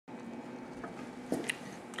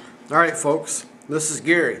Alright folks, this is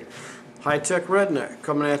Gary, High Tech Redneck,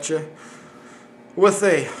 coming at you with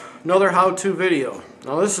another how-to video.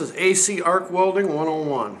 Now this is AC arc welding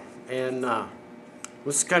 101, and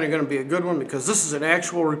this is kind of going to be a good one because this is an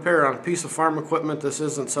actual repair on a piece of farm equipment. This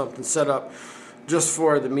isn't something set up just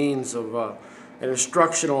for the means of an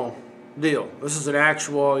instructional deal. This is an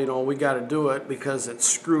actual, we got to do it because it's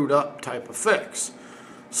screwed up type of fix.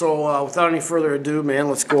 So without any further ado, man,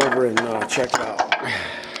 let's go over and check it out.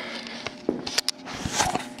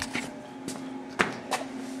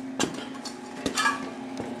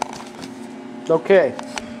 Okay,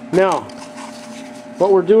 now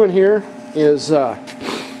what we're doing here is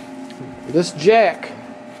this jack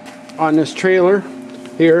on this trailer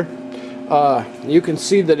here, you can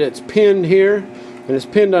see that it's pinned here and it's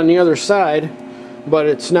pinned on the other side, but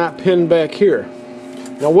it's not pinned back here.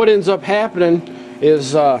 Now what ends up happening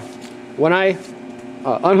is when I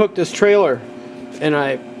unhook this trailer and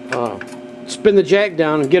I spin the jack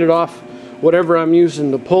down and get it off whatever I'm using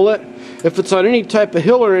to pull it, if it's on any type of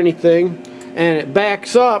hill or anything and it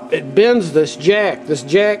backs up, it bends this jack. This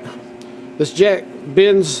jack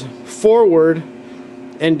bends forward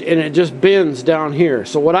and it just bends down here.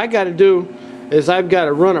 So what I got to do is I've got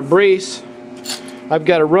to run a brace. I've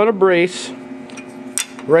got to run a brace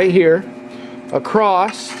right here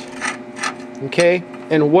across, okay,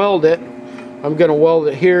 and weld it. I'm going to weld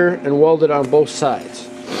it here and weld it on both sides.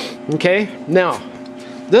 Okay, now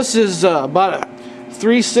this is about a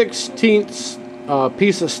 3/16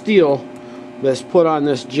 piece of steel that's put on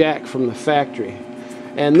this jack from the factory,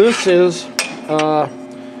 and this is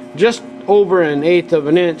just over 1/8 of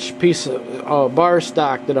an inch piece of bar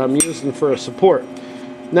stock that I'm using for a support.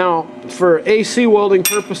 Now for AC welding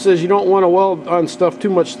purposes, you don't want to weld on stuff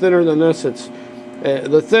too much thinner than this. It's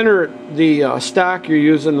the thinner the stock you're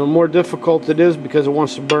using, the more difficult it is because it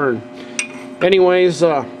wants to burn. Anyways,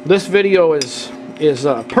 this video is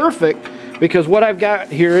perfect because what I've got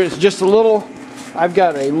here is just a little, I've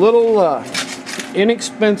got a little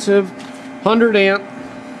inexpensive 100 amp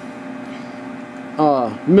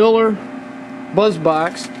Miller buzz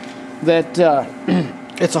box that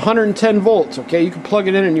it's 110 volts. Okay, you can plug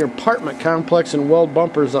it in your apartment complex and weld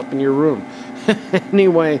bumpers up in your room.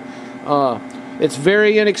 Anyway, it's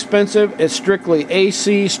very inexpensive. It's strictly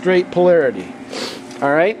AC, straight polarity.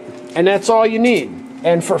 All right, and that's all you need.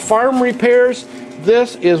 And for farm repairs,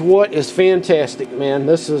 this is what is fantastic, man.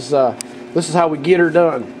 This is how we get her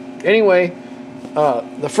done. Anyway,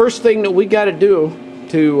 the first thing that we got to do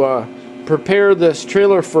to prepare this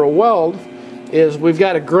trailer for a weld is we've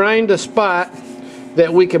got to grind a spot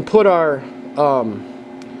that we can put our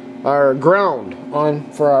ground on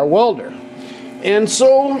for our welder. And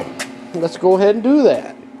so let's go ahead and do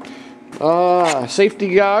that.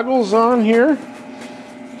 Safety goggles on here,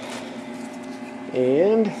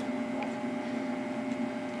 and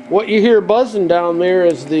what you hear buzzing down there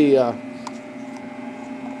is the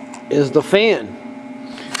fan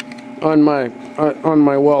on my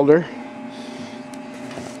welder.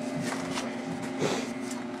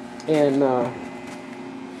 And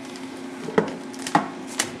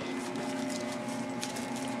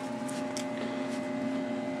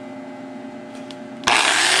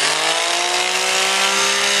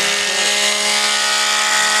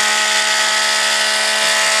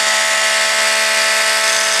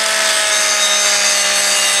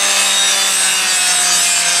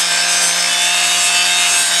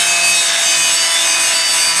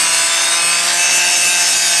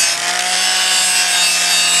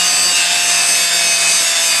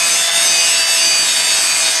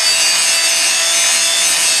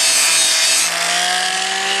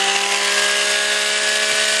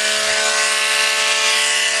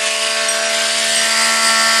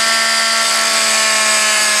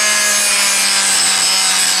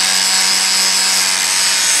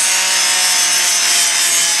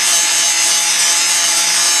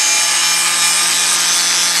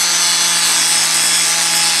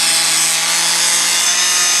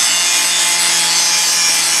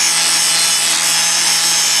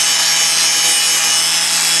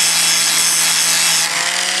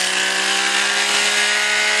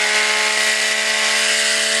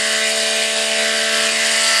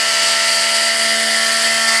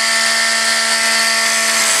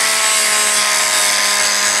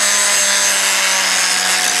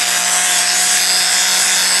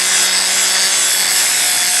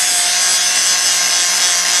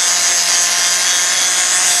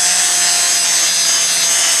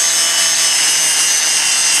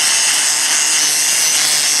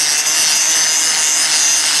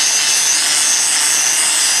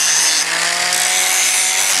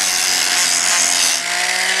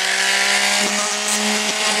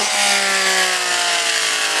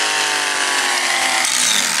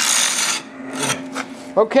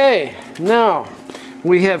Okay, now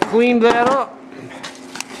we have cleaned that up.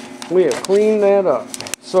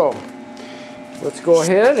 So let's go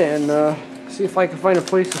ahead and see if I can find a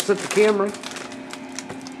place to set the camera.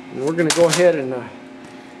 And we're going to go ahead and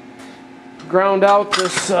ground out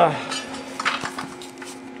this,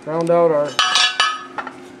 ground out our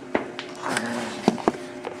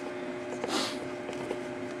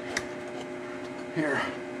here.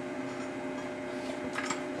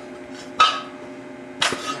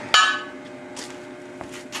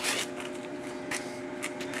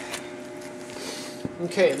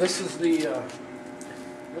 Okay, this is the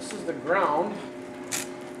ground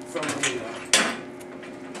from the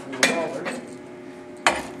welder.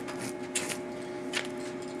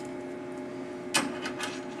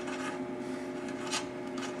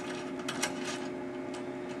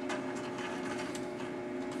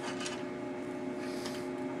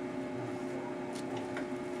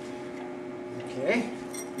 Okay,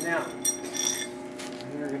 now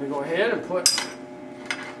we're going to go ahead and put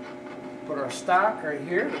our stock right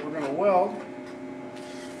here that we're going to weld.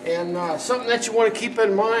 And something that you want to keep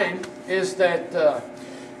in mind is that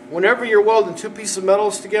whenever you're welding two pieces of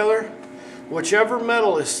metals together, whichever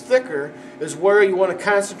metal is thicker is where you want to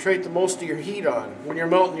concentrate the most of your heat on when you're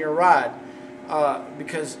melting your rod.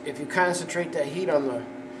 Because if you concentrate that heat on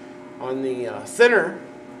the thinner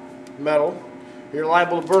metal, you're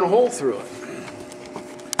liable to burn a hole through it.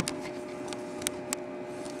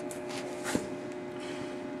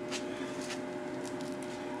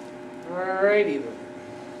 Alrighty then.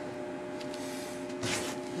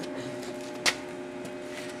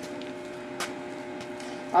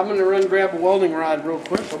 I'm going to run grab a welding rod real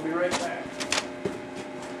quick. I'll be right back.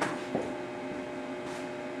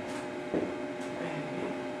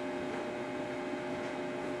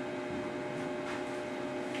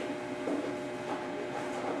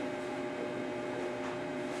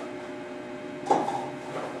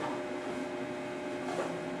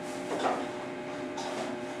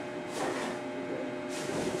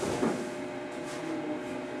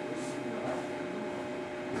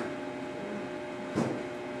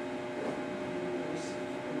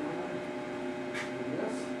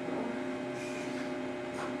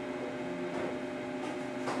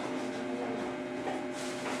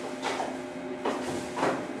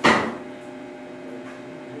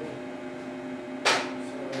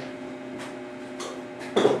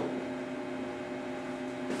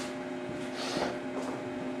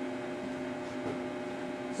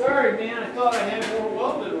 Sorry, man, I thought I had more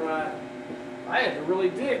welding rod. I had to really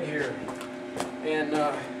dig here. And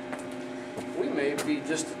we may be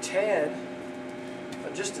just a tad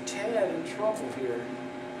in trouble here.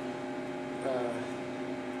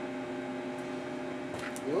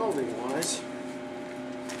 Welding wise,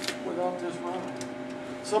 without this rod.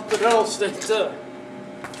 Something else that's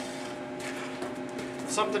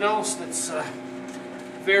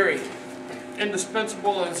very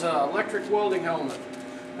indispensable is an electric welding helmet.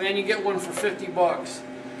 Man, you get one for 50 bucks.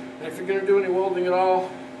 And if you're going to do any welding at all,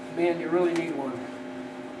 man, you really need one.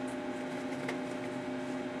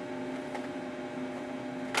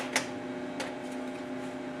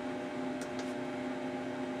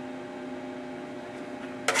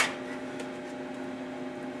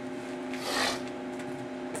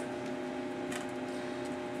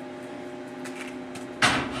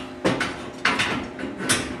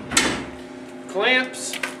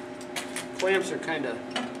 Clamps are kind of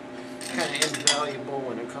invaluable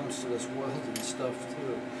when it comes to this welding stuff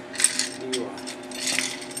too. You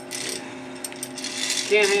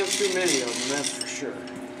can't have too many of them, that's for sure.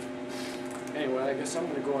 Anyway, I guess I'm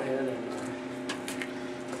going to go ahead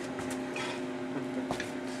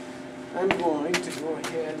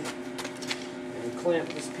and clamp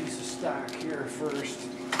this piece of stock here first.